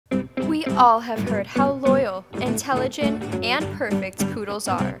We all have heard how loyal, intelligent, and perfect poodles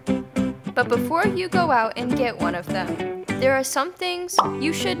are. But before you go out and get one of them, there are some things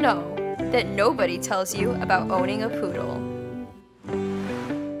you should know that nobody tells you about owning a poodle.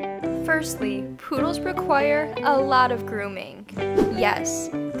 Firstly, poodles require a lot of grooming. Yes,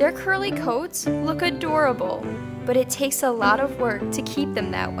 their curly coats look adorable, but it takes a lot of work to keep them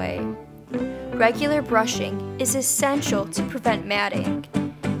that way. Regular brushing is essential to prevent matting,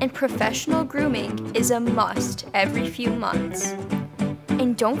 and professional grooming is a must every few months.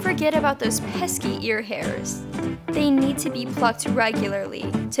 And don't forget about those pesky ear hairs. They need to be plucked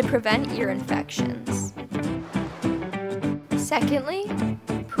regularly to prevent ear infections. Secondly,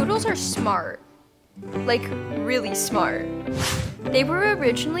 poodles are smart. Like, really smart. They were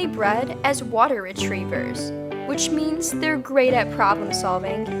originally bred as water retrievers, which means they're great at problem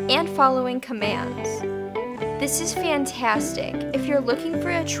solving and following commands. This is fantastic if you're looking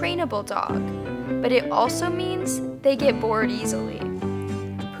for a trainable dog, but it also means they get bored easily.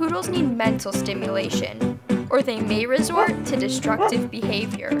 Poodles need mental stimulation, or they may resort to destructive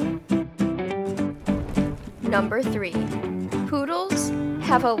behavior. Number 3. Poodles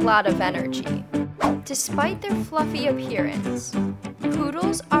have a lot of energy. Despite their fluffy appearance,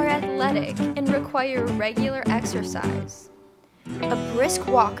 poodles are athletic and require regular exercise. A brisk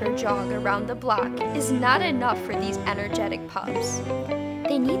walk or jog around the block is not enough for these energetic pups.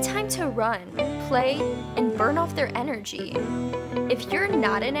 They need time to run, play, and burn off their energy. If you're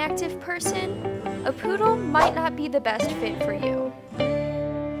not an active person, a poodle might not be the best fit for you.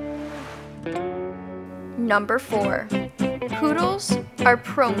 Number 4. Poodles are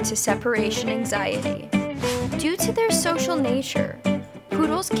prone to separation anxiety. Due to their social nature,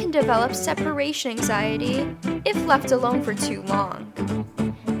 poodles can develop separation anxiety if left alone for too long.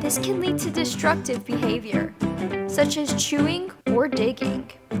 This can lead to destructive behavior, such as chewing or digging.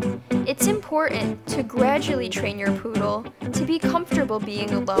 It's important to gradually train your poodle to be comfortable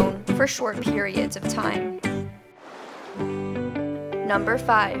being alone for short periods of time. Number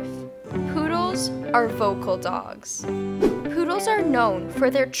 5. Poodles are vocal dogs. Poodles are known for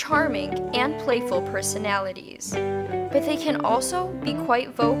their charming and playful personalities, but they can also be quite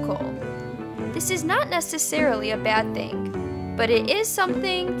vocal. This is not necessarily a bad thing, but it is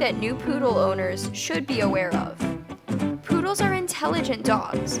something that new poodle owners should be aware of. Poodles are intelligent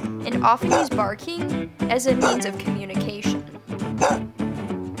dogs and often use barking as a means of communication.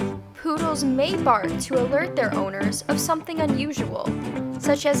 Poodles may bark to alert their owners of something unusual,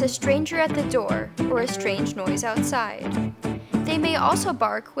 such as a stranger at the door or a strange noise outside. They may also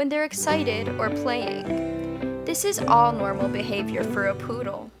bark when they're excited or playing. This is all normal behavior for a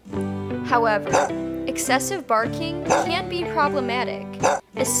poodle. However, excessive barking can be problematic,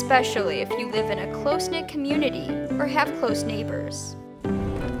 especially if you live in a close-knit community or have close neighbors.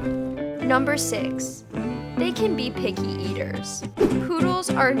 Number 6. They can be picky eaters. Poodles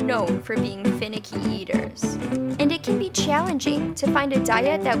are known for being finicky eaters, and it can be challenging to find a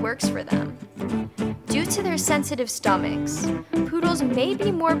diet that works for them. Due to their sensitive stomachs, poodles may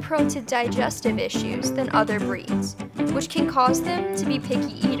be more prone to digestive issues than other breeds, which can cause them to be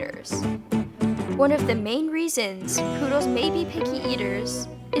picky eaters. One of the main reasons poodles may be picky eaters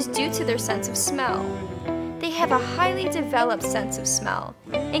is due to their sense of smell. They have a highly developed sense of smell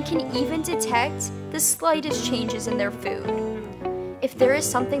and can even detect the slightest changes in their food. If there is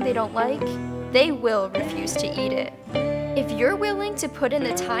something they don't like, they will refuse to eat it. If you're willing to put in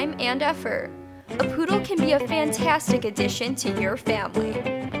the time and effort, a poodle can be a fantastic addition to your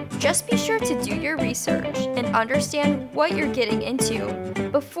family. Just be sure to do your research and understand what you're getting into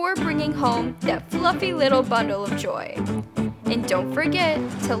before bringing home that fluffy little bundle of joy. And don't forget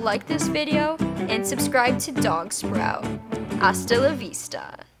to like this video and subscribe to Dog Sprout. Hasta la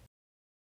vista.